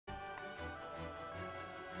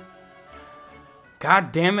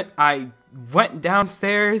God damn it, I went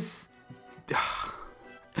downstairs.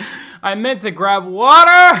 I meant to grab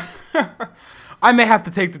water. I may have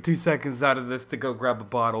to take the 2 seconds out of this to go grab a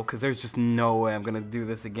bottle, because there's just no way I'm going to do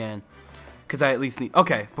this again. Because I at least need...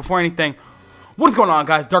 Okay, before anything, what is going on,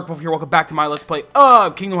 guys? Darkwolf here. Welcome back to my Let's Play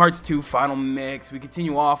of Kingdom Hearts 2 Final Mix. We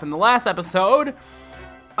continue off in the last episode.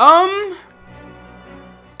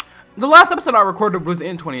 The last episode I recorded was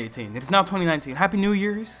in 2018. It is now 2019. Happy New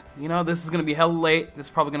Year's. You know, this is going to be hella late. This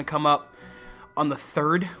is probably going to come up on the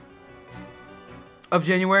 3rd of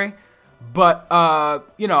January. But,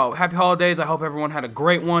 you know, happy holidays. I hope everyone had a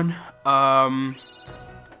great one. And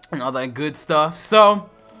all that good stuff. So,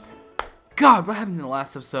 God, what happened in the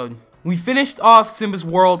last episode? We finished off Simba's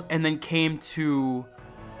world and then came to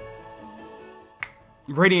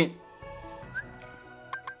Radiant.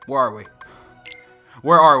 Where are we?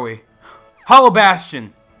 Where are we? Hollow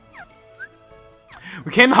Bastion.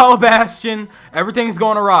 We came to Hollow Bastion. Everything's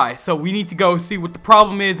going awry. So we need to go see what the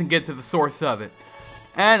problem is and get to the source of it.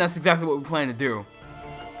 And that's exactly what we plan to do.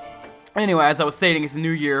 Anyway, as I was stating, it's a new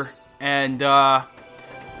year. And,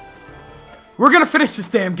 we're gonna finish this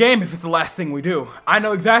damn game if it's the last thing we do. I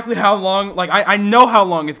know exactly how long, like, I know how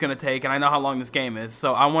long it's gonna take, and I know how long this game is,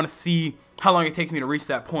 so I want to see how long it takes me to reach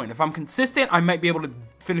that point. If I'm consistent, I might be able to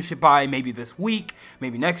finish it by maybe this week,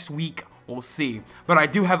 maybe next week, we'll see. But I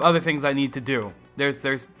do have other things I need to do.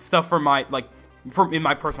 There's stuff for my, like, in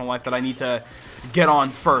my personal life that I need to get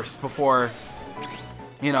on first before,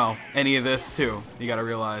 you know, any of this too, you gotta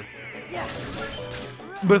realize.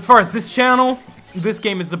 But as far as this channel, this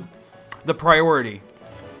game is the priority,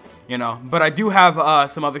 you know. But I do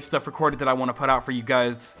have some other stuff recorded that I want to put out for you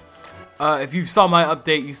guys. If you saw my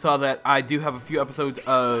update, you saw that I do have a few episodes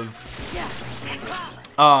of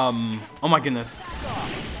oh my goodness,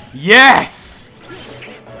 yes,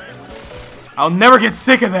 I'll never get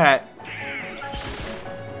sick of that.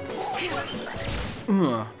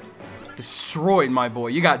 Destroyed, my boy.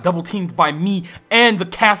 You got double teamed by me and the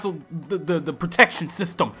castle, the protection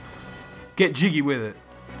system. Get jiggy with it.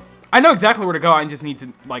 I know exactly where to go. I just need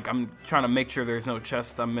to, like, I'm trying to make sure there's no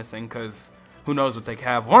chests I'm missing, because who knows what they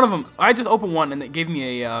have. One of them, I just opened one and it gave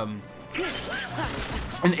me a, an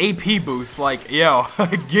AP boost. Like, yo,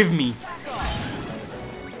 give me.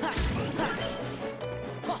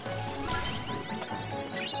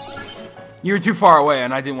 You were too far away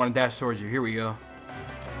and I didn't want to dash towards you. Here we go.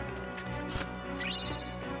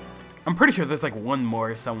 I'm pretty sure there's like one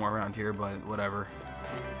more somewhere around here, but whatever.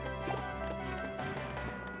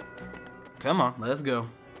 Come on, let's go.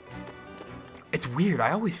 It's weird.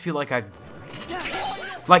 I always feel like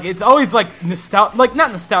like, it's always like like,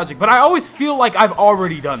 not nostalgic, but I always feel like I've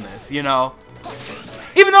already done this, you know?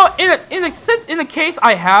 Even though in a sense, in a case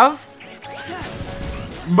I have,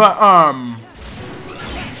 but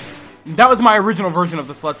that was my original version of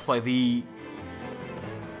this Let's Play.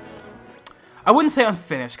 I wouldn't say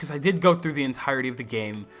unfinished, because I did go through the entirety of the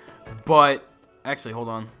game, but actually, hold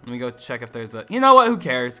on. Let me go check if there's a, you know what, who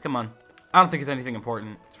cares? Come on. I don't think it's anything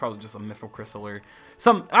important. It's probably just a mithril crystal or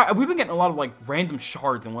some. We've been getting a lot of like random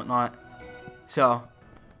shards and whatnot. So.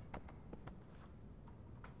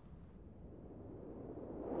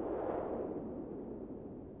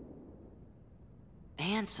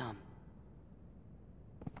 Handsome.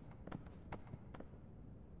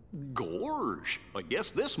 Gorge, I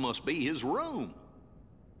guess this must be his room.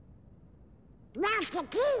 Master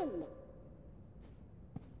King!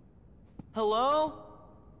 Hello?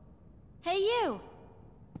 Hey, you!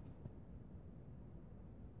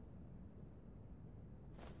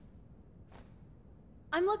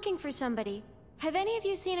 I'm looking for somebody. Have any of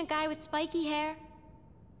you seen a guy with spiky hair?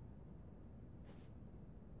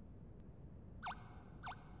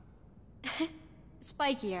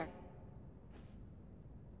 Spikier.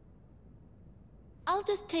 I'll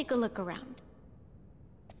just take a look around.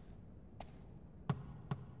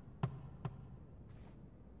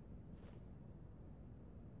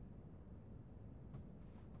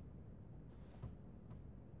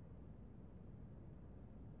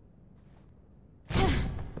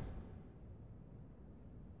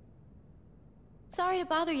 Sorry to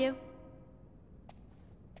bother you.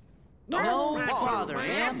 No bother,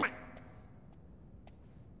 ma'am.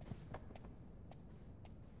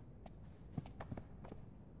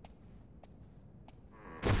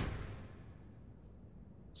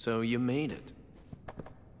 So you made it.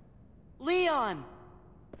 Leon!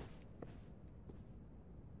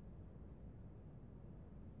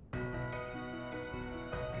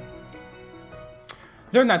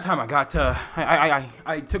 During that time,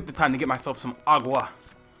 I took the time to get myself some agua.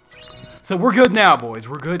 So we're good now, boys.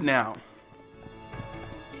 We're good now.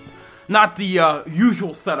 Not the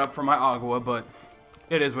usual setup for my agua, but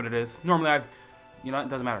It is what it is. Normally you know, it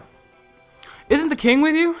doesn't matter. Isn't the king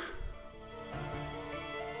with you?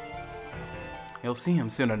 You'll see him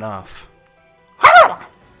soon enough.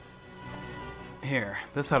 Here,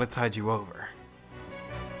 this ought to tide you over.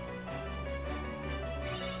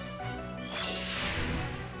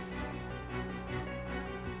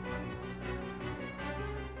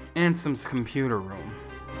 Ansem's computer room.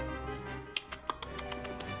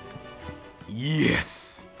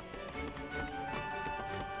 Yes!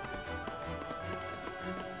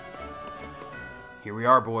 Here we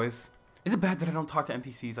are, boys. Is it bad that I don't talk to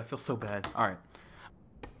NPCs? I feel so bad. Alright.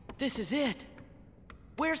 This is it.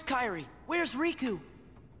 Where's Kairi? Where's Riku?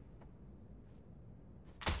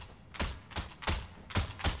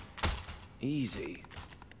 Easy.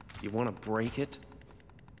 You want to break it?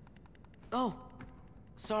 Oh,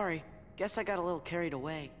 sorry. Guess I got a little carried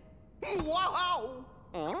away. Wow!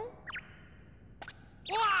 Huh?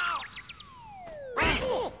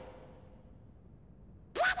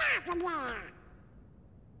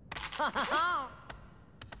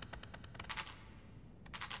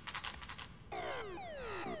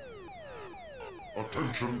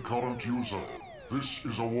 Attention current user. This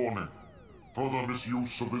is a warning. Further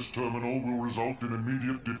misuse of this terminal will result in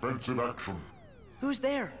immediate defensive action. Who's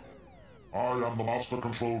there? I am the Master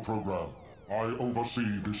Control Program. I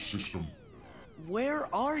oversee this system.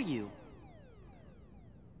 Where are you?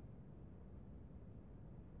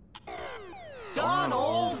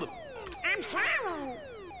 Donald! I'm sorry.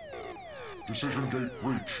 Decision gate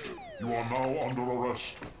breached. You are now under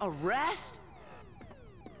arrest. Arrest?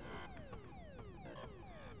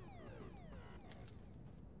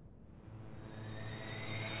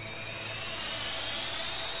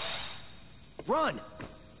 Run!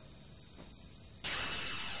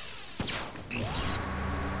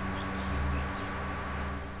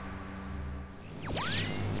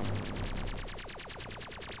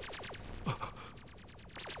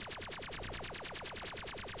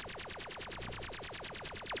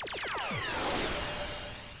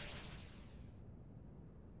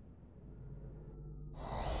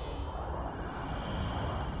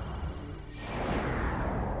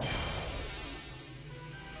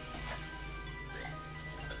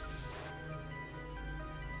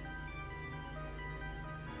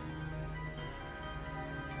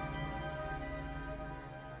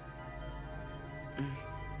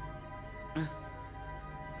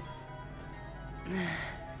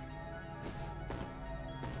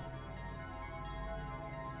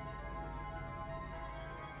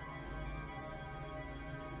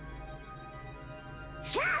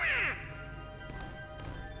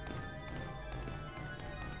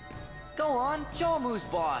 Go on, show him who's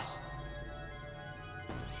boss.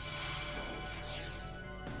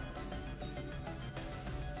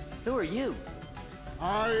 Who are you?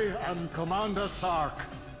 I am Commander Sark.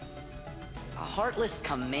 A heartless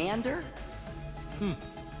commander?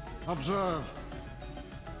 Observe.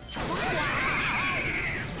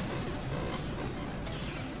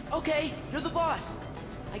 Okay, you're the boss.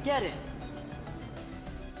 I get it.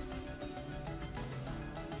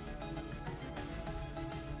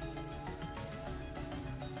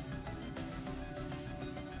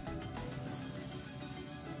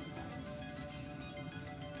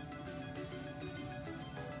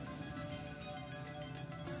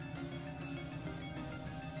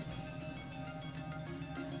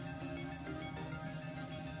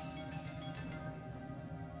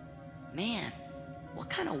 Man, what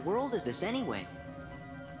kind of world is this anyway?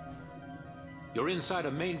 You're inside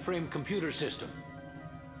a mainframe computer system.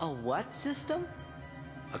 A what system?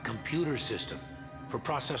 A computer system for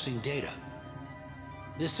processing data.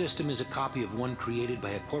 This system is a copy of one created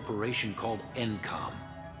by a corporation called Encom.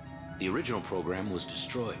 The original program was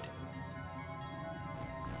destroyed.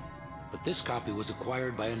 But this copy was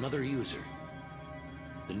acquired by another user.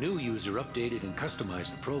 The new user updated and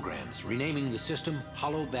customized the programs, renaming the system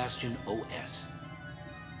Hollow Bastion OS.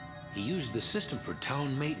 He used the system for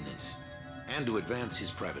town maintenance and to advance his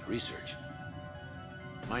private research.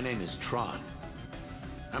 My name is Tron.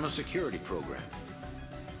 I'm a security program,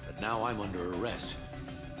 but now I'm under arrest,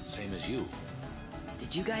 same as you.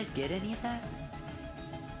 Did you guys get any of that?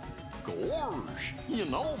 Gorge! You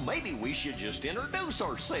know, maybe we should just introduce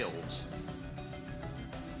ourselves.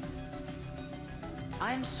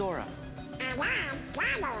 I'm Sora.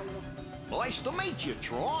 Nice to meet you,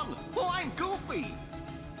 Tron. Well, I'm Goofy.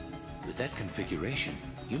 With that configuration,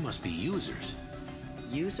 you must be users.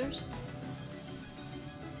 Users?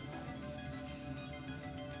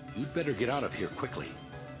 You'd better get out of here quickly.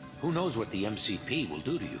 Who knows what the MCP will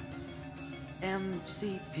do to you?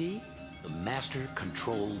 MCP? The Master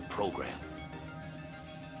Control Program.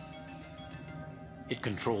 It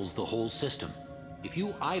controls the whole system. If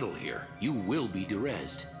you idle here, you will be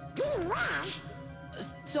derezzed.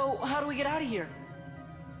 So, how do we get out of here?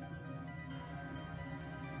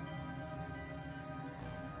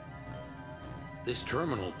 This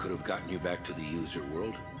terminal could have gotten you back to the user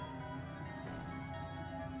world.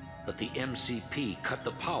 But the MCP cut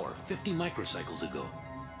the power 50 microcycles ago.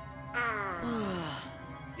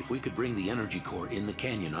 If we could bring the energy core in the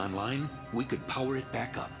canyon online, we could power it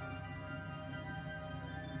back up.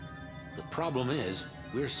 The problem is,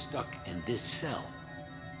 we're stuck in this cell.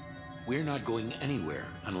 We're not going anywhere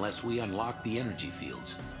unless we unlock the energy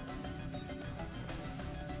fields.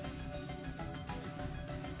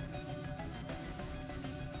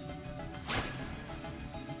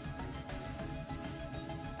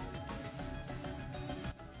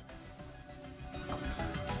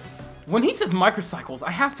 When he says microcycles,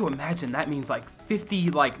 I have to imagine that means like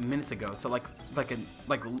 50 minutes ago. So like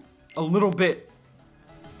a little bit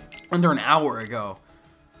under an hour ago.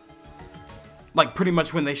 Like pretty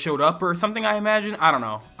much when they showed up or something, I imagine. I don't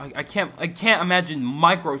know. I can't imagine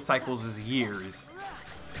microcycles as years.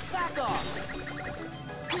 Back off!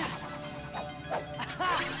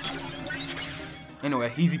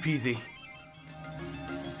 Anyway, easy peasy.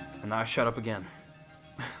 And now I shut up again.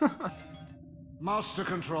 Master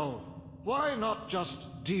Control, why not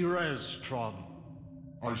just derez Tron?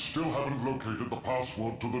 I still haven't located the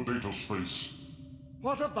password to the data space.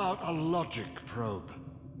 What about a logic probe?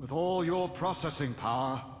 With all your processing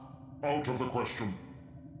power? Out of the question.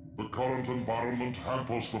 The current environment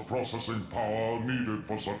hampers the processing power needed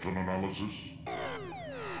for such an analysis.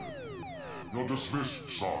 You're dismissed,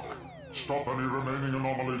 Sark. Stop any remaining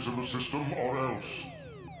anomalies in the system, or else.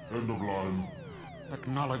 End of line.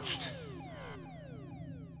 Acknowledged.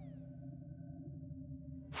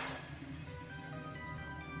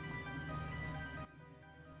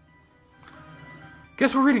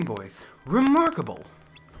 Guess we're reading, boys. Remarkable.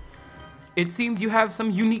 It seems you have some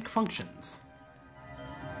unique functions.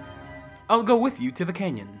 I'll go with you to the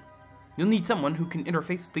canyon. You'll need someone who can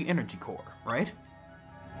interface with the energy core, right?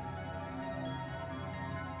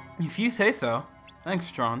 If you say so. Thanks,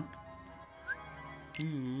 Tron.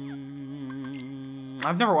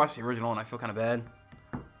 I've never watched the original and I feel kind of bad.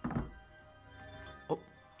 Oh.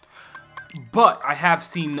 But I have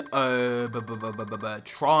seen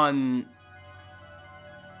Tron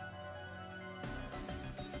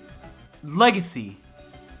Legacy.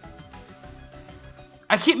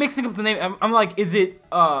 I keep mixing up the name. I'm like, is it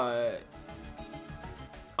oh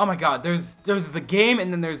my god, there's the game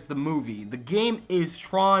and then there's the movie. The game is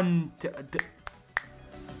Tron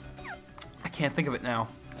I can't think of it now.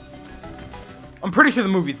 I'm pretty sure the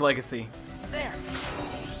movie's Legacy. There.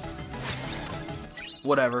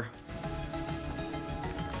 Whatever.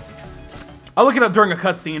 I'll look it up during a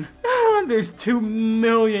cutscene. There's 2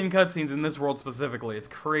 million cutscenes in this world specifically. It's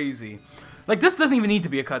crazy. Like, this doesn't even need to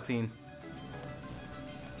be a cutscene.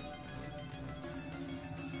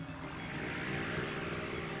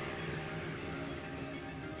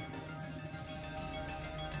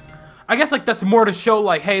 I guess like that's more to show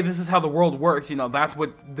like, hey, this is how the world works. You know, that's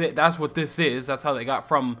what this is. That's how they got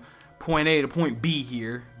from point A to point B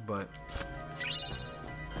here. But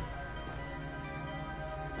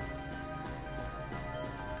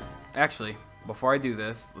actually, before I do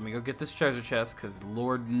this, let me go get this treasure chest, because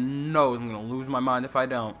Lord knows I'm going to lose my mind if I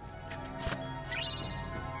don't.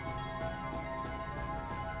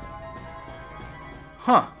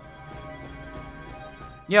 Huh.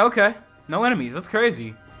 Yeah, okay. No enemies. That's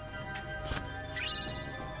crazy.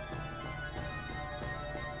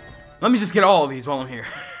 Let me just get all of these while I'm here.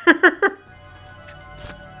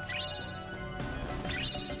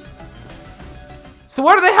 So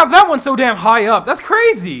why do they have that one so damn high up? That's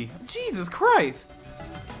crazy. Jesus Christ.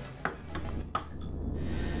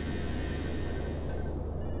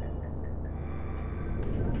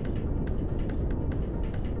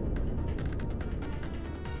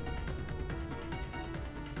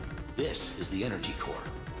 This is the energy core.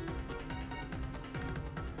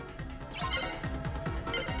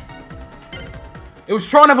 It was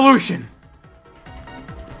Tron Evolution.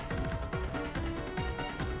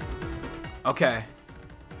 Okay.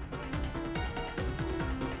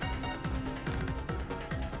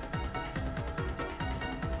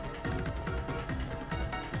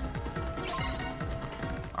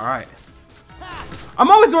 Alright. I'm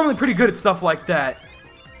always normally pretty good at stuff like that.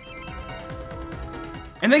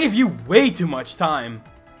 And they give you way too much time.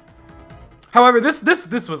 However, this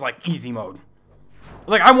was like easy mode.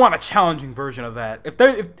 Like, I want a challenging version of that. If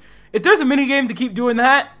there's a minigame to keep doing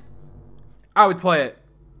that, I would play it.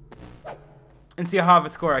 And see how high of a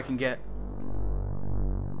score I can get.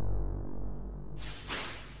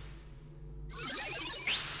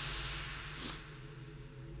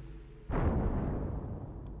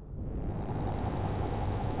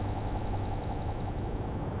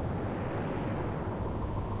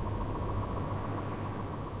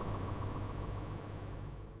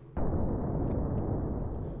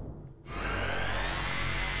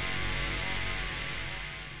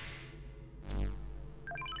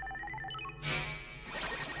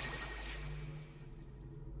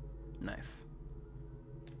 Nice.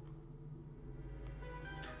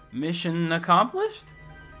 Mission accomplished?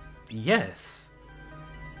 Yes.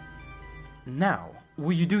 Now,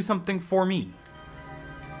 will you do something for me?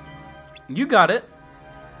 You got it.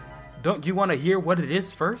 Don't you want to hear what it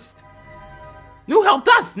is first? You helped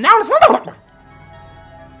us! Now it's another.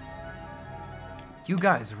 You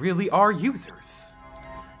guys really are users.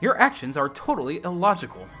 Your actions are totally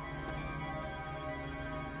illogical.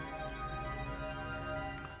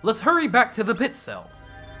 Let's hurry back to the pit cell.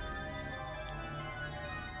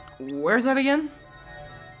 Where's that again?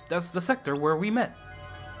 That's the sector where we met.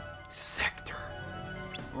 Sector.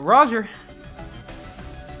 Roger.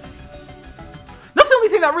 That's the only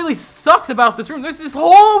thing that really sucks about this room. There's this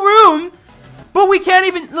whole room, but we can't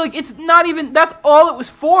even, like, it's not even, that's all it was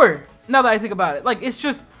for. Now that I think about it. Like, it's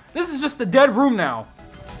just, this is just the dead room now.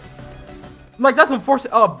 Like, that's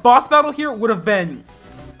unfortunate. A boss battle here would have been,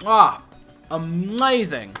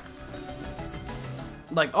 amazing.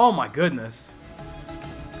 Like, oh my goodness.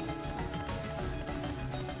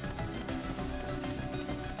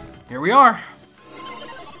 Here we are.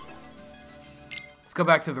 Let's go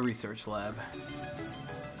back to the research lab.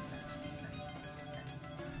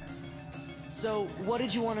 So, what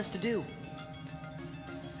did you want us to do?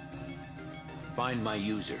 Find my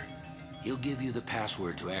user. He'll give you the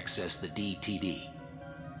password to access the DTD.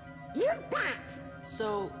 You bet!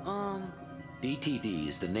 So, DTD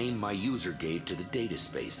is the name my user gave to the data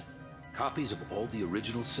space. Copies of all the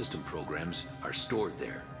original system programs are stored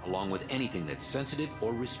there, along with anything that's sensitive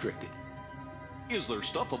or restricted. Is there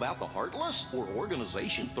stuff about the Heartless or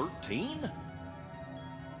Organization 13?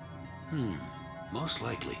 Most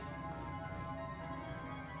likely.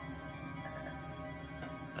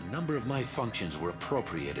 A number of my functions were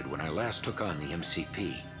appropriated when I last took on the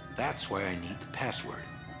MCP. That's why I need the password.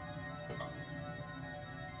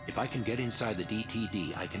 If I can get inside the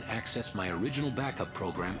DTD, I can access my original backup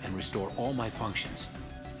program and restore all my functions.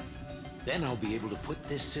 Then I'll be able to put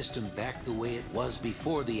this system back the way it was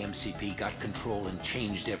before the MCP got control and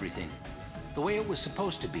changed everything. The way it was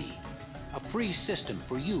supposed to be. A free system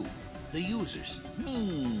for you, the users.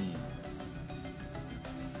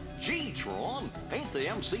 Gee, Tron, ain't the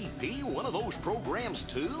MCP one of those programs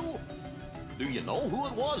too? Do you know who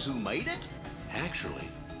it was who made it? Actually,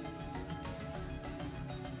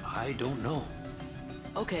 I don't know.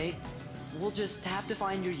 okay. We'll just have to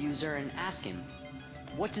find your user and ask him.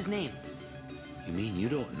 What's his name? You mean you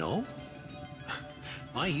don't know?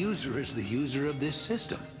 My user is the user of this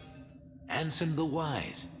system. Ansem the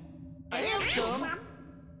Wise. Ansem?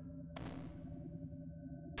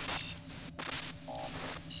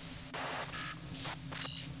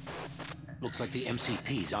 Looks like the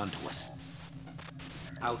MCP's onto us.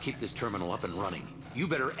 I'll keep this terminal up and running. You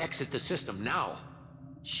better exit the system now.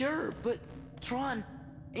 Sure, but Tron,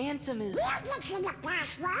 Ansem is... We'll get you the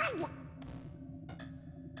password!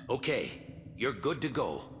 Okay, you're good to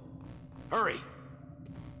go. Hurry!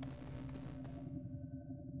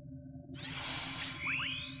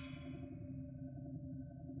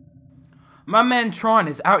 My man Tron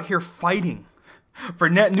is out here fighting for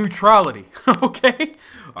net neutrality, okay?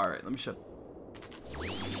 Alright, let me shut.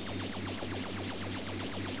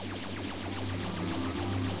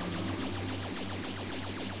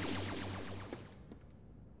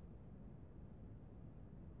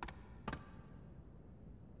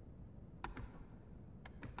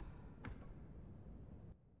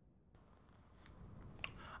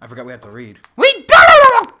 I forgot we have to read. We did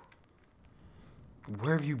it!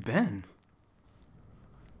 Where have you been?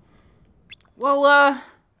 Well,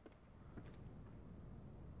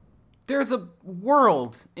 there's a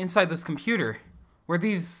world inside this computer where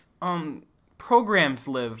these, programs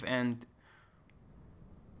live, and...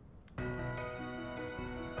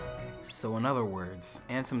 So in other words,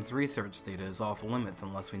 Ansem's research data is off limits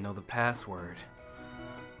unless we know the password.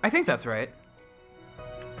 I think that's right.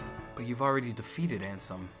 But you've already defeated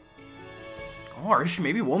Ansem. Gosh,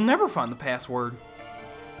 maybe we'll never find the password.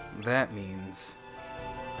 That means...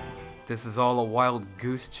 this is all a wild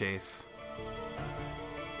goose chase.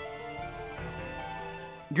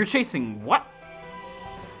 You're chasing what?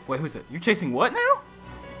 Wait, who's it? You're chasing what now?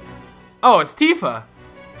 Oh, it's Tifa.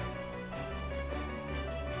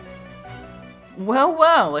 Well,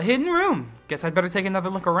 well, a hidden room. Guess I'd better take another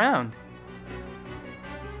look around.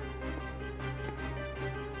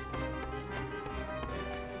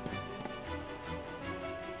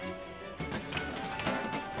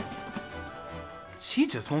 She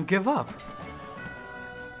just won't give up.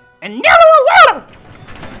 And never will!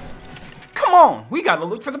 Come on, we gotta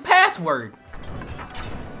look for the password.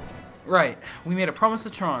 Right, we made a promise to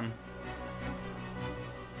Tron.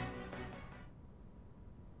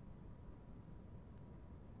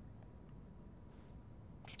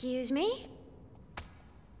 Excuse me?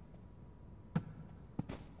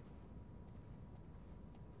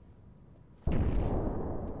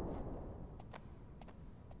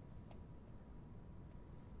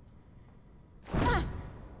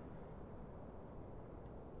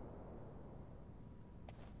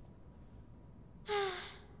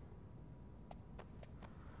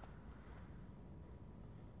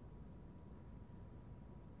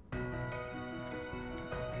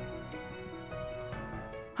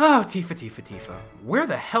 Oh, Tifa. Where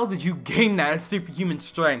the hell did you gain that superhuman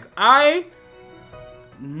strength? Well,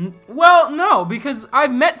 no, because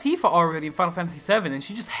I've met Tifa already in Final Fantasy VII, and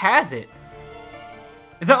she just has it.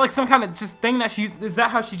 Is that like some kind of just thing that she's... Is that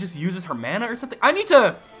how she just uses her mana or something? I need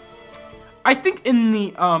to... I think in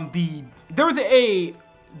the... There was a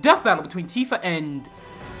death battle between Tifa and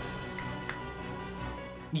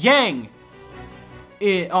Yang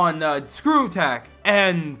on Screw Attack,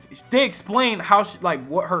 and they explain how she, like,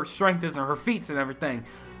 what her strength is and her feats and everything.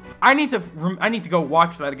 I need to go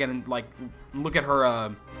watch that again and like look at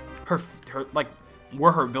her like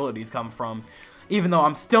where her abilities come from, even though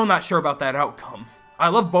I'm still not sure about that outcome. I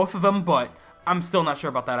love both of them, but I'm still not sure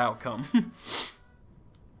about that outcome.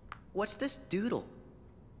 What's this doodle?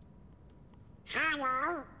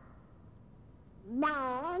 Hello?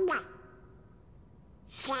 Man.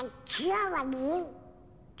 Security.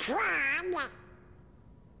 Tron.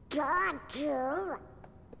 Door.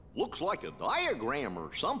 Looks like a diagram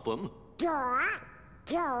or something. Door.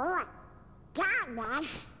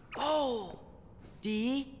 Darkness. Oh!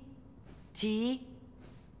 D. T.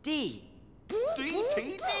 D.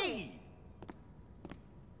 DTD!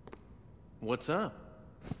 What's up?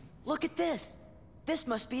 Look at this. This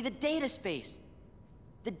must be the data space.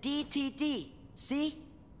 The DTD. See?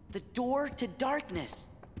 The door to darkness.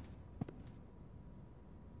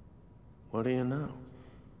 What do you know?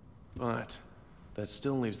 But that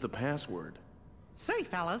still leaves the password. Say,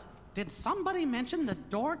 fellas, did somebody mention the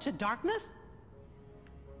door to darkness?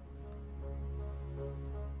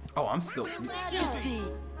 Oh, I'm still... Majesty!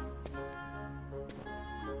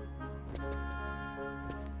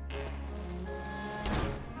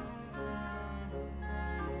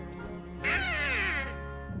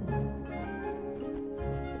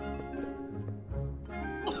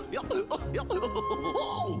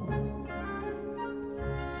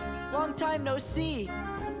 Long time no see.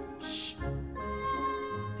 Shh.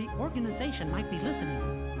 The organization might be listening.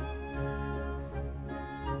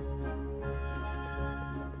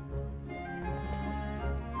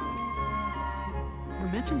 You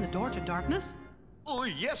mentioned the door to darkness?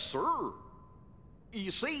 Yes, sir.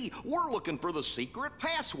 You see, we're looking for the secret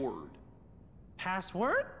password.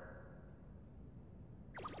 Password?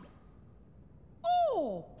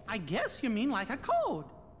 Oh, I guess you mean like a code.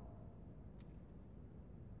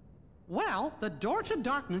 Well, the door to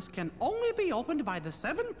darkness can only be opened by the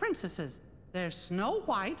 7 princesses. There's Snow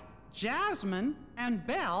White, Jasmine, and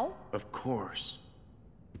Belle. Of course.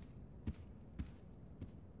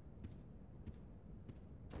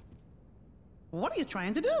 What are you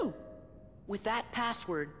trying to do? With that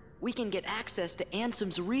password, we can get access to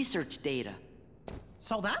Ansem's research data.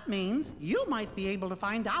 So that means you might be able to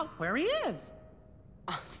find out where he is.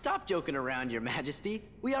 Stop joking around, Your Majesty.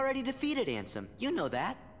 We already defeated Ansem. You know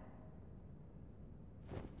that.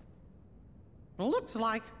 Looks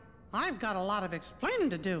like I've got a lot of explaining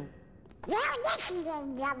to do. You're listening,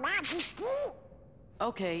 Your Majesty.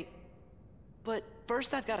 Okay, but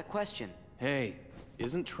first I've got a question. Hey,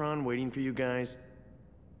 isn't Tron waiting for you guys?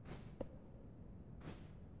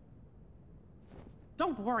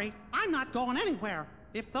 Don't worry, I'm not going anywhere.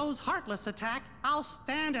 If those Heartless attack, I'll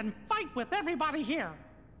stand and fight with everybody here.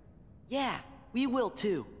 Yeah, we will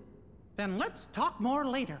too. Then let's talk more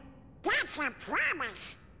later. That's a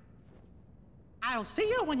promise. I'll see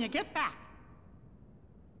you when you get back.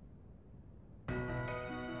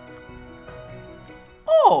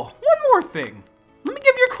 Oh, one more thing. Let me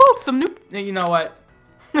give your clothes some new... You know what?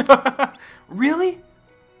 Really?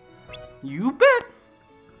 You bet.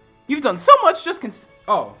 You've done so much,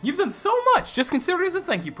 you've done so much. Just consider it as a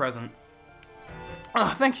thank you present.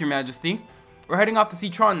 Thanks, Your Majesty. We're heading off to see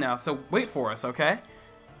Tron now, so wait for us, okay?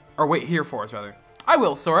 Or wait here for us, rather. I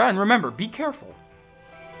will, Sora, and remember, be careful.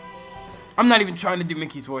 I'm not even trying to do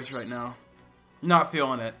Mickey's voice right now. Not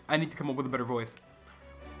feeling it. I need to come up with a better voice.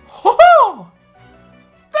 Ho-ho!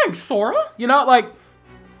 Thanks, Sora! You know, like...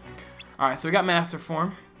 Alright, so we got Master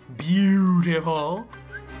Form. Beautiful.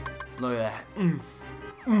 Look at that. Oomph.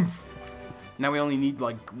 Oomph. Now we only need,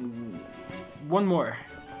 like, one more.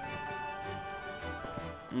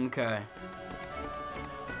 Okay.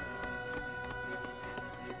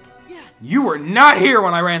 You were not here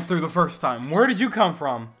when I ran through the first time. Where did you come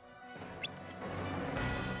from?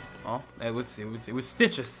 Oh, it was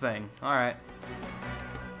Stitch's thing. All right.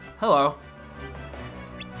 Hello.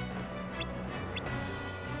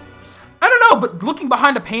 I don't know, but looking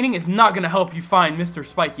behind a painting is not gonna help you find Mr.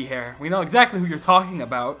 Spiky Hair. We know exactly who you're talking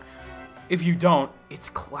about. If you don't,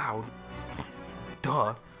 it's Cloud.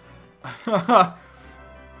 Duh. Alright,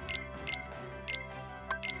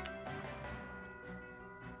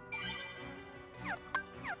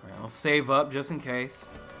 I'll save up just in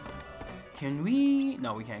case. Can we?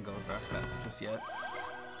 No, we can't go back that just yet.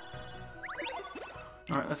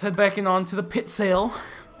 Alright, let's head back in onto the pit sale.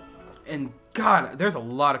 And God, there's a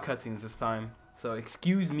lot of cutscenes this time. So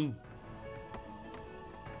excuse me.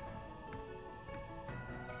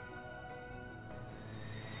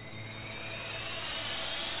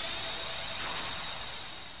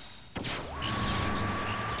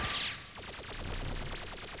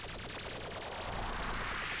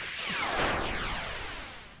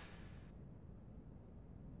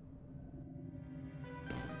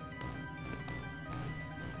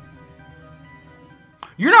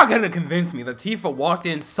 You're not gonna convince me that Tifa walked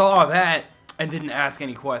in, saw that, and didn't ask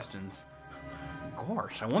any questions.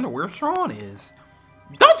 Gosh, I wonder where Tron is.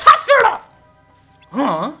 Don't touch her!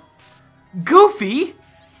 Huh? Goofy?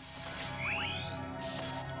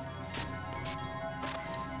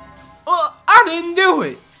 I didn't do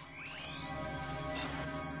it!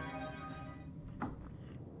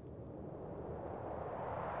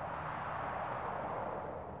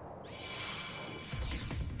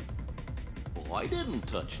 I didn't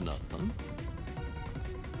touch nothing.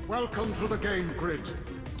 Welcome to the game grid.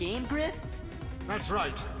 Game grid? That's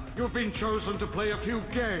right. You've been chosen to play a few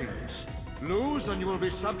games. Lose and you will be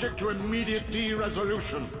subject to immediate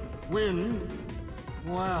de-resolution. Win?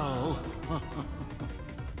 Well...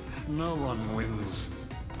 no one wins.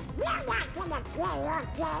 We're not gonna play your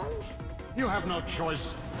games. You have no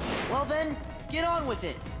choice. Well then, get on with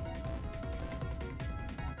it.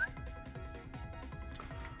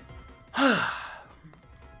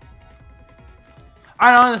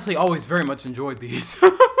 I honestly always very much enjoyed these.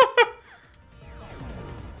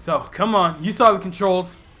 So, come on. You saw the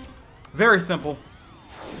controls. Very simple.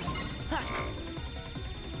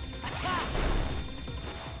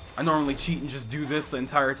 I normally cheat and just do this the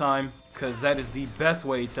entire time, because that is the best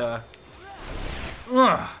way to...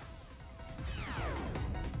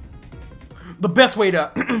 the best way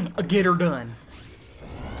to get her done.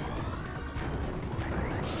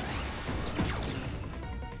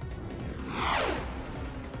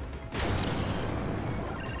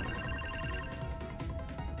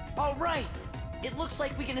 All right. It looks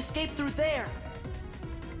like we can escape through there.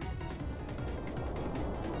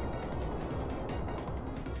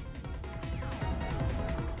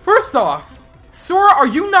 First off, Sora, are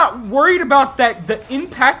you not worried about the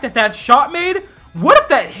impact that shot made? What if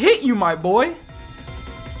that hit you, my boy?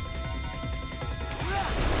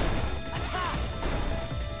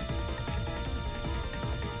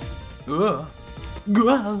 Ugh.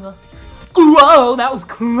 Whoa, that was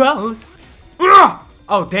close. Ugh.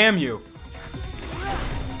 Oh, damn you.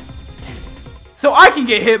 So I can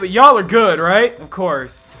get hit, but y'all are good, right? Of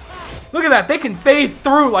course. Look at that. They can phase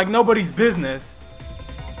through like nobody's business.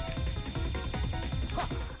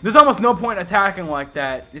 There's almost no point attacking like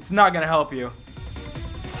that. It's not going to help you.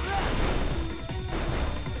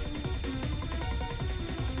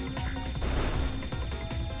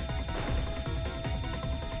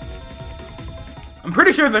 I'm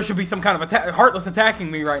pretty sure there should be some kind of Heartless attacking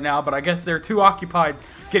me right now, but I guess they're too occupied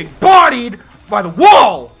getting bodied by the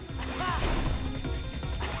wall!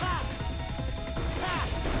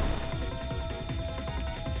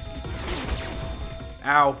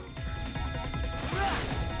 Ow.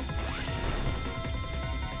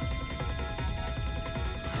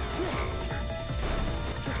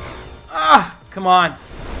 Ah, come on.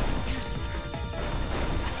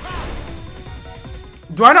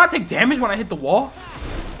 Do I not take damage when I hit the wall?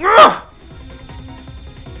 Ugh!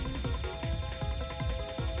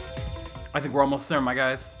 I think we're almost there, my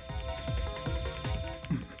guys.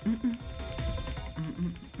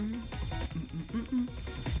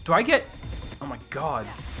 Do I get... Oh my god.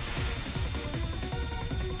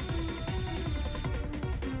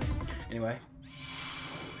 Anyway.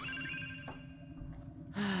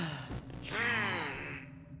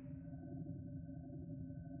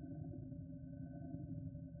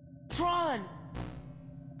 Tron!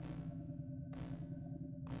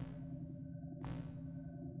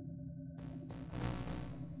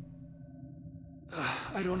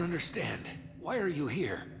 I don't understand. Why are you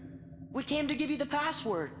here? We came to give you the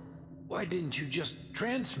password. Why didn't you just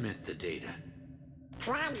transmit the data?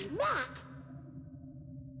 Transmit!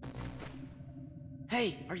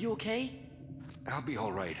 Hey, are you okay? I'll be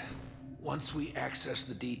all right once we access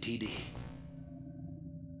the DTD.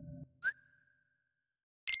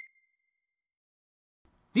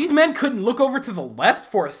 These men couldn't look over to the left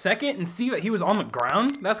for a second and see that he was on the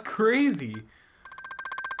ground? That's crazy.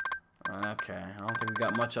 Okay, I don't think we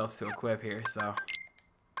got much else to equip here, so...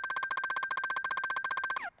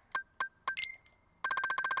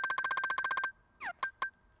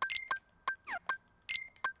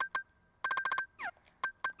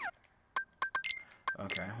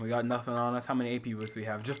 Okay, we got nothing on us. How many AP boosts do we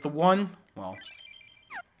have? Just the one? Well,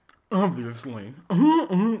 obviously.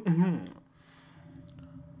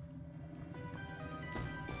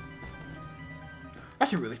 I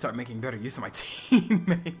should really start making better use of my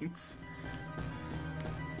teammates.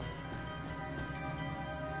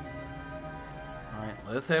 Alright,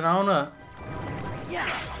 let's head on up.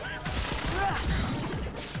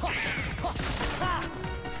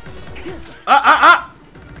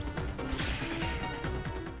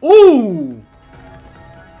 Ooh!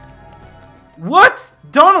 What?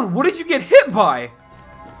 Donald, what did you get hit by?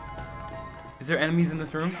 Is there enemies in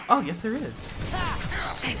this room? Oh, yes there is.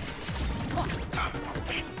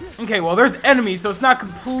 Okay, well there's enemies, so it's not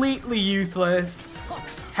completely useless.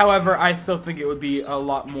 However, I still think it would be a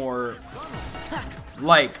lot more,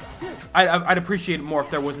 like, I'd appreciate it more if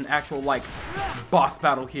there was an actual, like, boss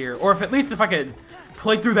battle here. Or if at least if I could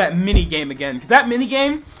play through that mini game again. Because that mini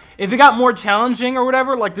game, if it got more challenging or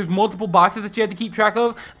whatever, like there's multiple boxes that you had to keep track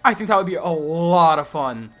of, I think that would be a lot of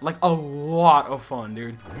fun. Like, a lot of fun,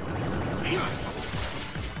 dude.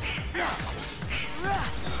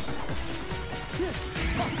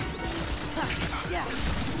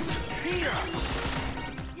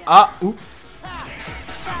 Oops.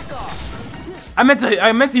 I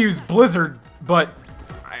meant to use Blizzard, but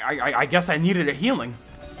I guess I needed a healing.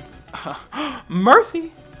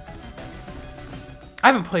 Mercy. I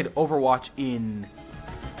haven't played Overwatch in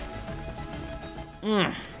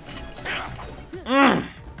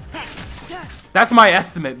That's my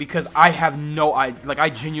estimate because I have no idea. Like, I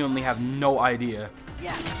genuinely have no idea.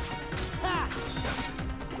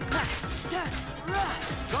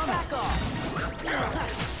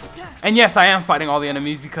 And yes, I am fighting all the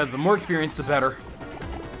enemies because the more experience, the better.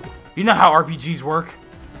 You know how RPGs work.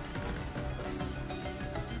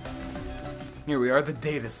 Here we are, the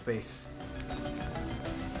data space.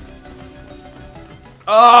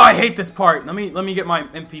 Oh, I hate this part. Let me get my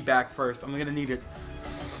MP back first. I'm gonna need it.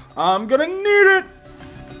 I'm gonna need it.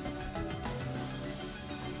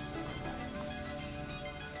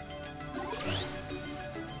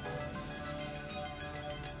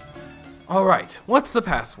 All right, what's the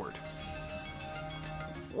password?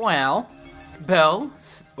 Well, Belle,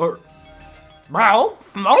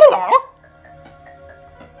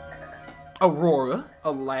 Aurora,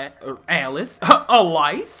 Alice,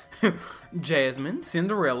 Alice, Jasmine,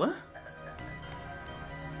 Cinderella,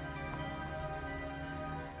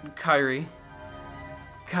 Kyrie,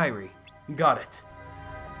 got it.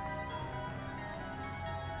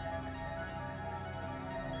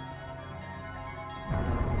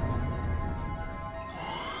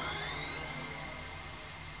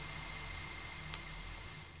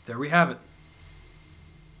 There we have it.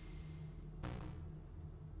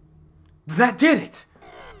 That did it!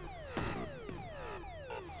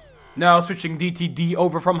 Now switching DTD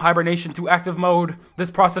over from hibernation to active mode.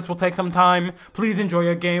 This process will take some time. Please enjoy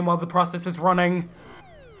a game while the process is running.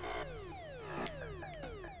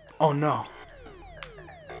 Oh no.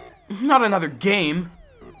 Not another game.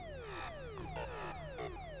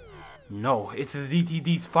 No, it's the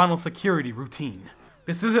DTD's final security routine.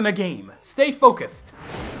 This isn't a game. Stay focused.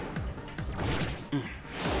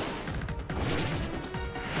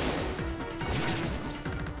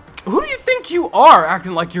 Who do you think you are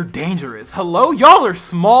acting like you're dangerous? Hello? Y'all are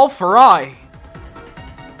small fry.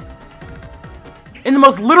 In the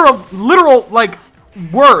most literal, like,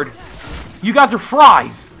 word. You guys are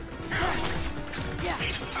fries.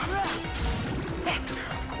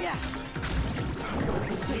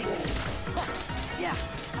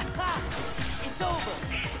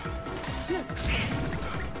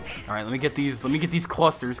 Alright, let me get these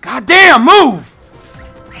clusters. God damn, move!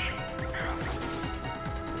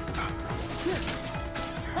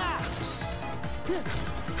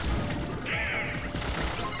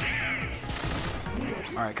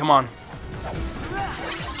 Alright, come on.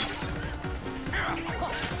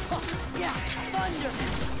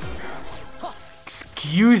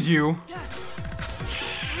 Excuse you.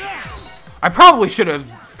 I probably should have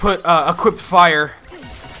put equipped fire.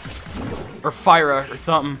 Or Fira or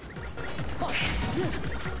something.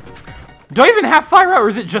 Do I even have fire out, or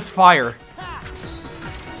is it just fire?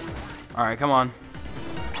 Alright, come on.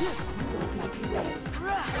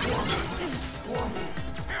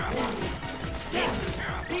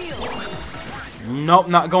 Nope,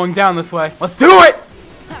 not going down this way. Let's do it!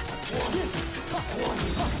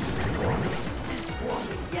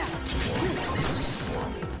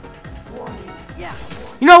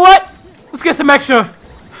 You know what? Let's get some extra.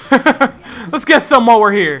 Let's get some while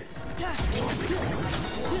we're here.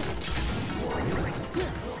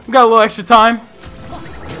 We got a little extra time.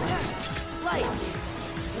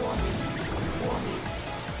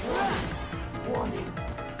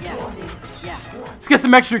 Let's get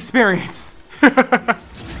some extra experience.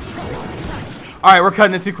 Alright, we're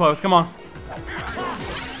cutting it too close. Come on.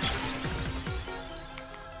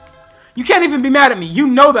 You can't even be mad at me. You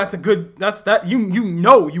know that's a good... You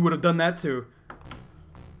know you would have done that too.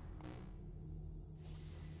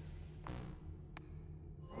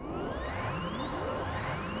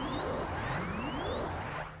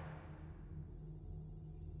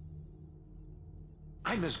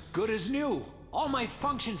 I'm as good as new. All my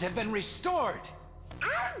functions have been restored.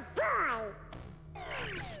 Oh boy!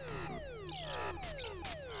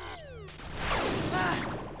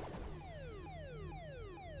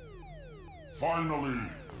 Finally,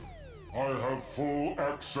 I have full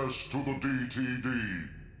access to the DTD.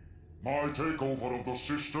 My takeover of the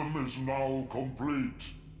system is now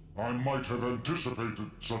complete. I might have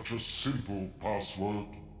anticipated such a simple password.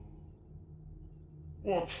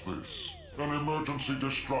 What's this? An emergency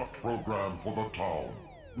destruct program for the town.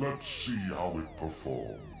 Let's see how it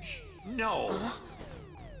performs. No.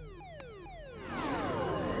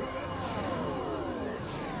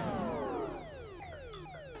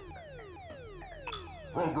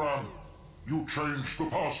 Program, you changed the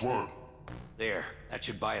password. There, that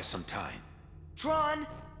should buy us some time. Tron,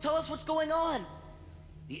 tell us what's going on.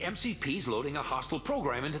 The MCP's loading a hostile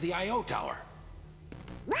program into the I.O. tower.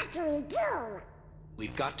 What do we do?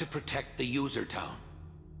 We've got to protect the user town.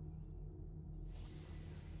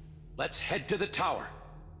 Let's head to the tower.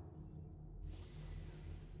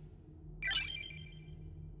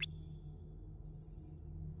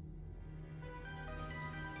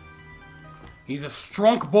 He's a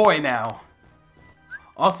strong boy now.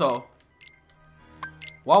 Also,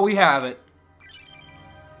 while we have it,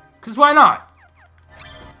 because why not?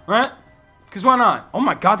 Right? Because why not? Oh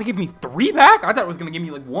my god, they gave me 3 back? I thought it was going to give me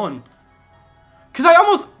like 1. Because I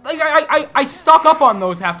almost, like, I stock up on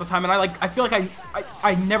those half the time, and I feel like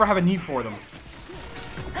I never have a need for them.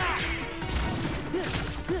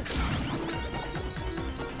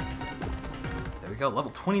 There we go,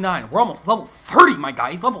 level 29. We're almost level 30, my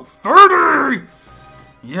guys. Level 30!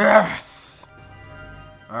 Yes!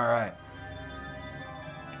 Alright.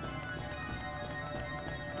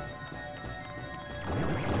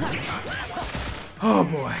 Oh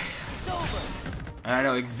boy. And I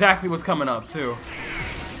know exactly what's coming up, too.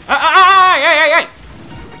 Hey!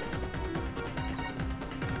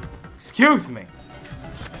 Excuse me.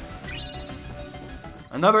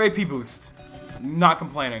 Another AP boost. Not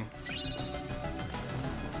complaining.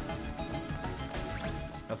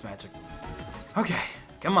 That's magic. Okay,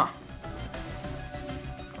 come on.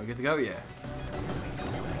 Are we good to go? Yeah.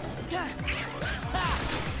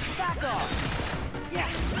 Back off.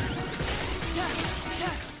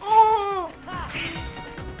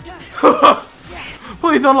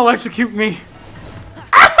 Please don't electrocute me.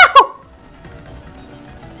 Ow!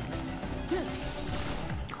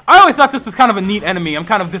 I always thought this was kind of a neat enemy. I'm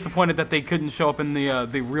kind of disappointed that they couldn't show up in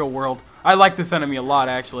the real world. I like this enemy a lot,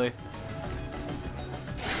 actually.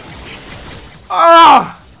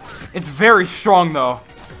 Ah! It's very strong, though.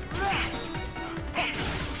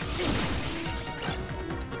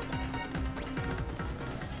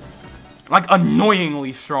 Like,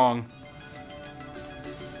 annoyingly strong.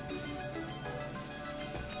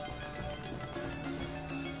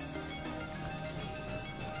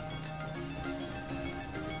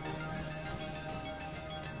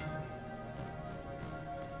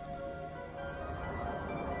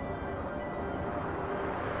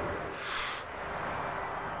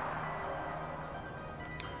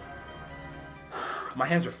 My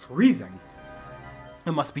hands are freezing.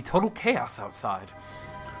 It must be total chaos outside.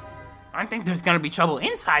 I think there's gonna be trouble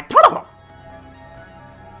inside.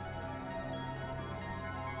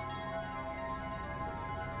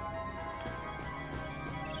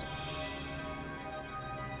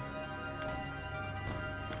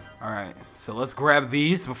 Alright, so let's grab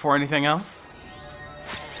these before anything else.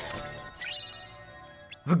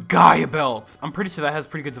 The Gaia Belt! I'm pretty sure that has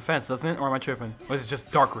pretty good defense, doesn't it? Or am I tripping? Or is it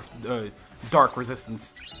just dark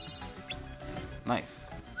resistance? Nice.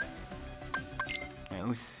 Yeah, let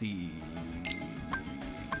me see.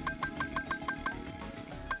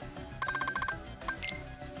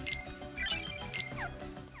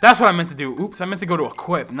 That's what I meant to do. Oops, I meant to go to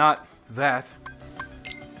equip, not that.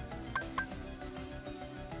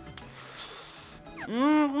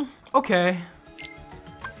 Okay.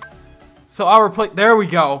 So I'll replace. There we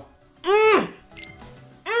go.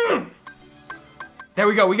 There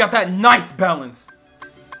we go. We got that nice balance.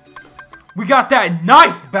 We got that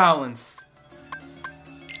nice balance.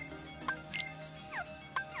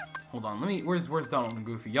 Hold on. Let me. Where's Donald and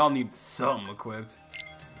Goofy? Y'all need some equipped.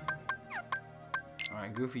 All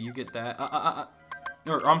right, Goofy, you get that.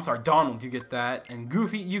 Or I'm sorry, Donald, you get that, and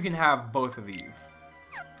Goofy, you can have both of these.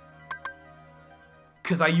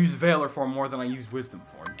 Because I use Valor for more than I use Wisdom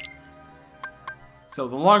for. So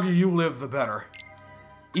the longer you live, the better.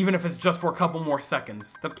 Even if it's just for a couple more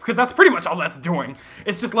seconds. Because that's pretty much all that's doing.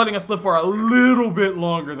 It's just letting us live for a little bit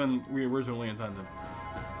longer than we originally intended.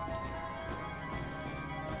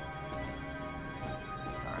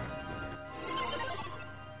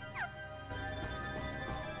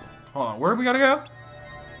 Hold on, where do we gotta go?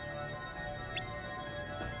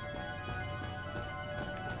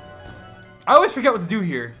 I always forget what to do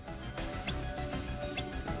here.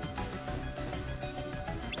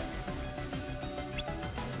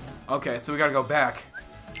 Okay, so we gotta go back.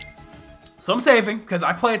 So I'm saving, because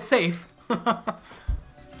I play it safe. I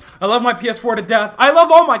love my PS4 to death. I love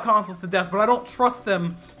all my consoles to death, but I don't trust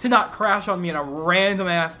them to not crash on me in a random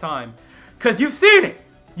ass time. Because you've seen it.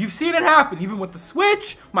 You've seen it happen. Even with the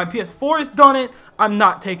Switch, my PS4 has done it. I'm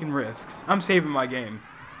not taking risks. I'm saving my game.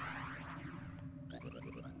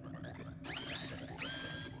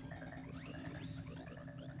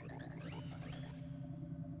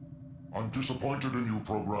 I'm disappointed in you,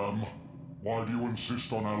 program. Why do you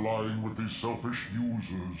insist on allying with these selfish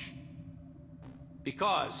users?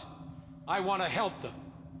 Because I want to help them.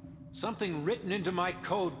 Something written into my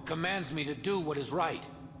code commands me to do what is right.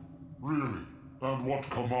 Really? And what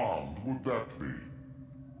command would that be?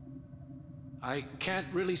 I can't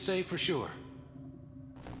really say for sure.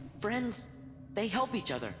 Friends, they help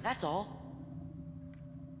each other, that's all.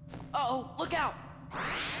 Uh-oh, look out!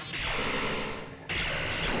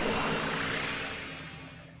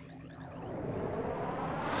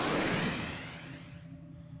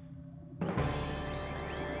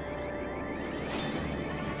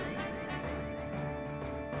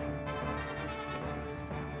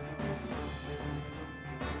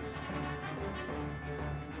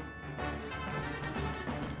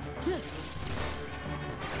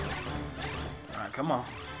 Alright, come on.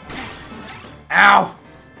 Ow!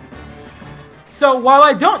 So, while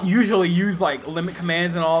I don't usually use, like, limit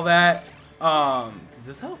commands and all that, does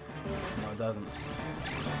this help? No, it doesn't.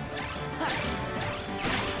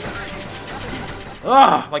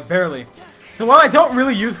 Ugh, like, barely. So, while I don't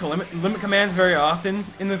really use limit commands very often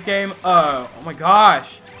in this game, oh my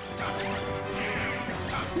gosh.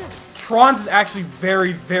 Tron's is actually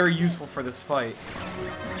very, very useful for this fight.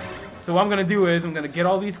 So, what I'm gonna do is, I'm gonna get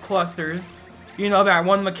all these clusters. You know, that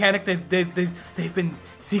one mechanic that they've been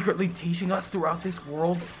secretly teaching us throughout this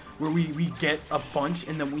world, where we get a bunch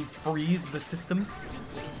and then we freeze the system.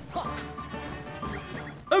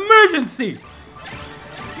 Emergency!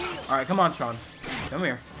 Alright, come on, Tron. Come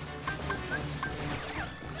here.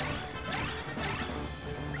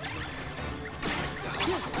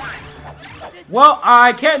 Well,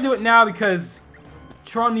 I can't do it now because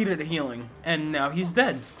Tron needed a healing, and now he's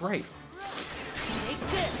dead. Great.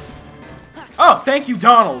 Oh, thank you,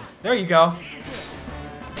 Donald. There you go.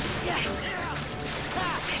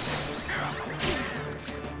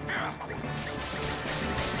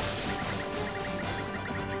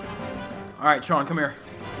 Alright, Tron, come here.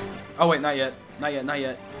 Oh, wait, not yet. Not yet, not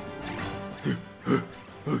yet.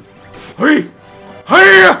 Hey!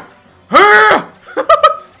 Hey! Hey!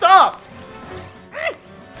 Stop!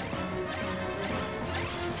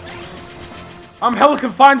 I'm hella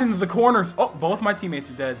confined into the corners. Oh, both my teammates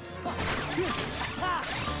are dead.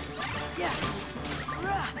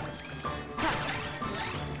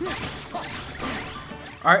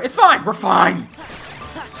 Alright, it's fine. We're fine.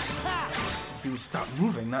 If he would stop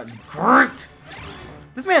moving, that'd be great.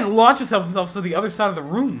 This man launches himself to the other side of the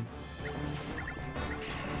room.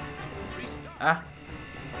 Ah.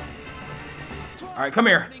 Alright, come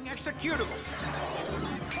here.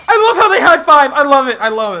 I love how they high five. I love it. I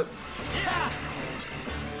love it.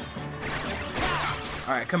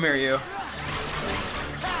 Alright, come here, you.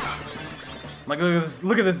 Like, look at this.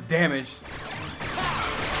 Look at this damage.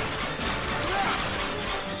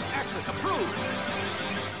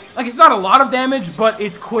 Like, it's not a lot of damage, but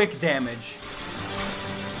it's quick damage.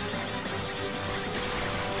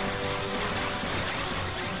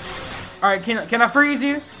 Alright, can I freeze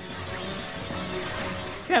you?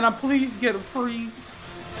 Can I please get a freeze?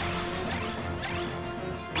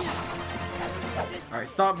 Alright,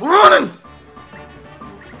 stop running!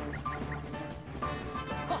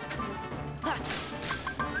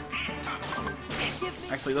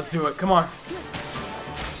 Actually, let's do it. Come on.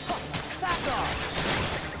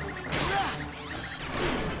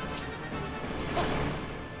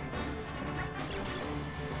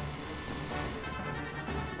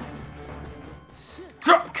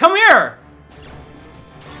 Come here!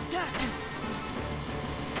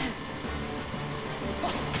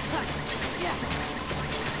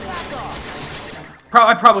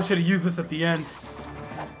 I probably should have used this at the end.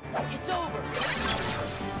 It's over.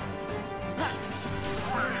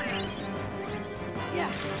 Yeah.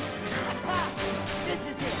 This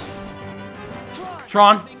is it.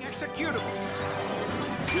 Tron.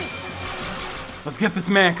 Let's get this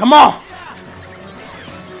man. Come on.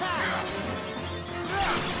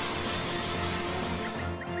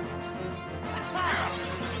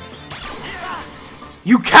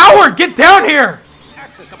 You coward! Get down here!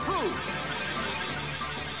 Access approved.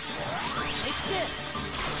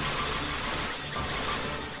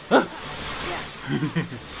 Huh?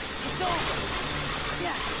 It's over.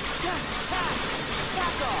 Yeah.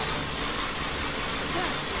 Back off.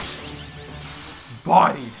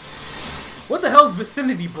 Bodied. What the hell is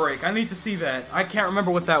vicinity break? I need to see that. I can't remember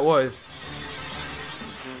what that was.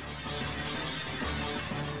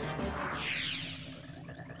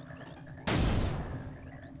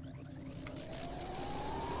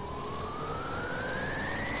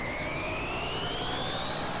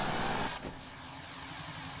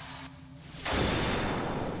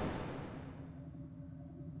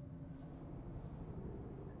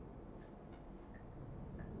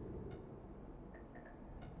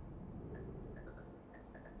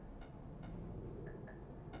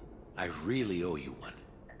 I really owe you one.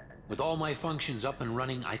 With all my functions up and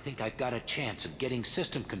running, I think I've got a chance of getting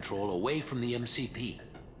system control away from the MCP.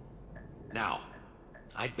 Now,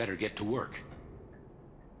 I'd better get to work.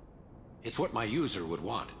 It's what my user would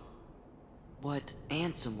want. What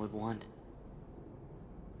Ansem would want.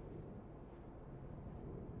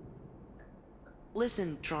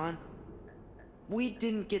 Listen, Tron. We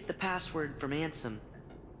didn't get the password from Ansem.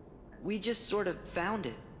 We just sort of found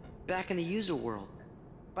it, back in the user world.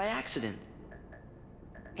 By accident.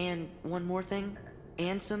 And one more thing,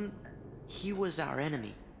 Ansem, he was our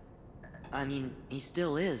enemy. I mean, he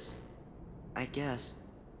still is, I guess.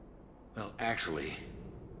 Well, actually,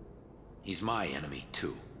 he's my enemy,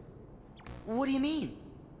 too. What do you mean?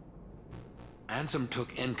 Ansem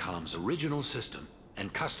took Encom's original system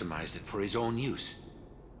and customized it for his own use.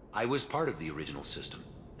 I was part of the original system,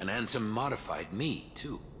 and Ansem modified me,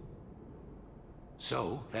 too.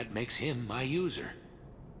 So, that makes him my user.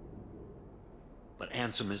 But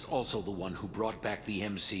Ansem is also the one who brought back the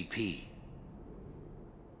MCP.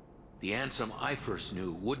 The Ansem I first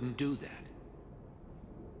knew wouldn't do that.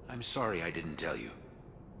 I'm sorry I didn't tell you.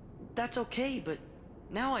 That's okay, but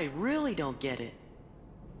now I really don't get it.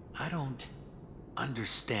 I don't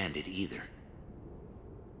understand it either.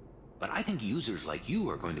 But I think users like you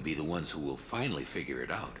are going to be the ones who will finally figure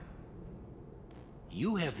it out.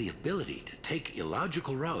 You have the ability to take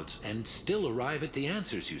illogical routes and still arrive at the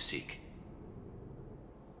answers you seek.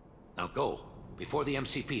 Now go, before the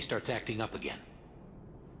MCP starts acting up again.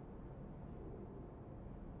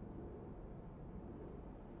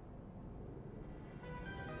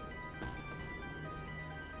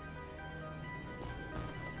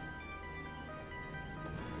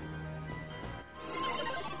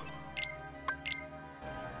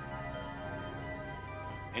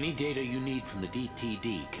 Any data you need from the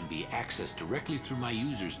DTD can be accessed directly through my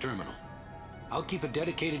user's terminal. I'll keep a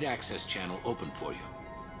dedicated access channel open for you.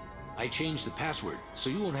 I changed the password, so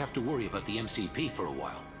you won't have to worry about the MCP for a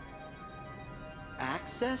while.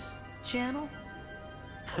 Access channel?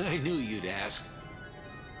 I knew you'd ask.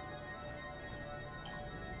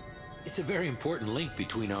 It's a very important link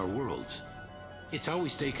between our worlds. It's how we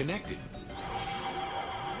stay connected.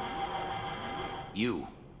 You,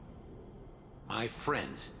 my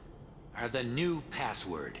friends, are the new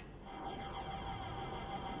password.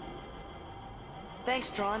 Thanks,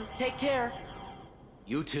 Tron. Take care.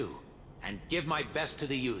 You too, and give my best to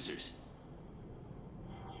the users.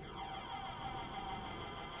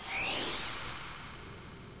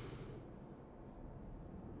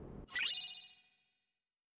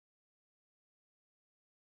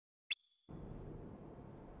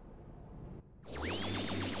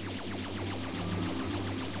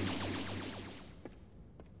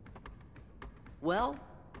 Well,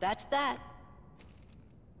 that's that.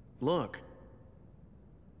 Look.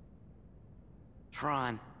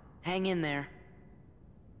 Tron, hang in there.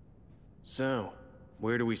 So,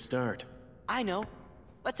 where do we start? I know.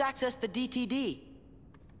 Let's access the DTD.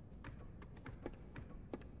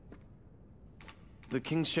 The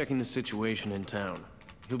King's checking the situation in town.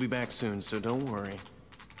 He'll be back soon, so don't worry.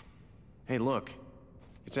 Hey, look.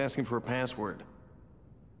 It's asking for a password.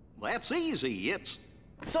 That's easy. It's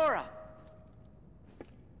Sora!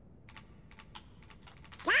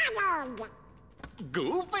 Donald!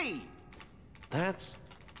 Goofy. That's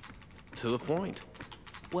to the point.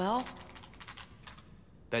 Well,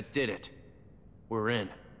 That did it. We're in.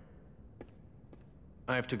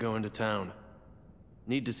 I have to go into town.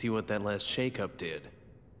 Need to see what that last shakeup did.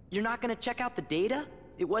 you're not gonna check out the data?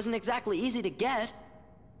 It wasn't exactly easy to get.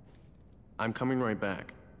 I'm coming right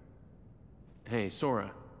back. Hey,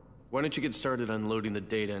 Sora. Why don't you get started unloading the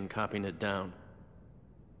data and copying it down?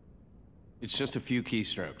 It's just a few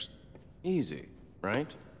keystrokes. Easy,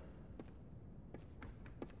 right?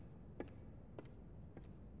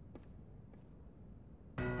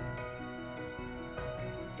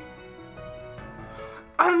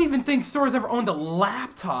 I don't even think Sora's ever owned a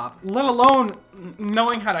laptop, let alone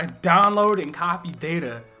knowing how to download and copy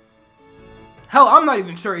data. Hell, I'm not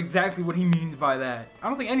even sure exactly what he means by that. I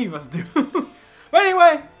don't think any of us do. But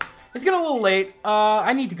anyway, it's getting a little late.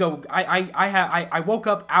 I need to go. I woke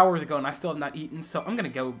up hours ago and I still have not eaten, so I'm gonna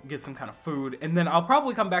go get some kind of food, and then I'll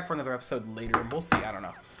probably come back for another episode later, and we'll see. I don't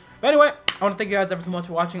know. But anyway, I want to thank you guys ever so much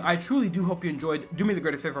for watching. I truly do hope you enjoyed. Do me the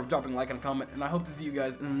greatest favor of dropping a like and a comment, and I hope to see you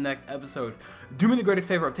guys in the next episode. Do me the greatest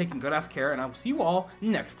favor of taking good ass care, and I will see you all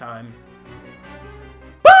next time.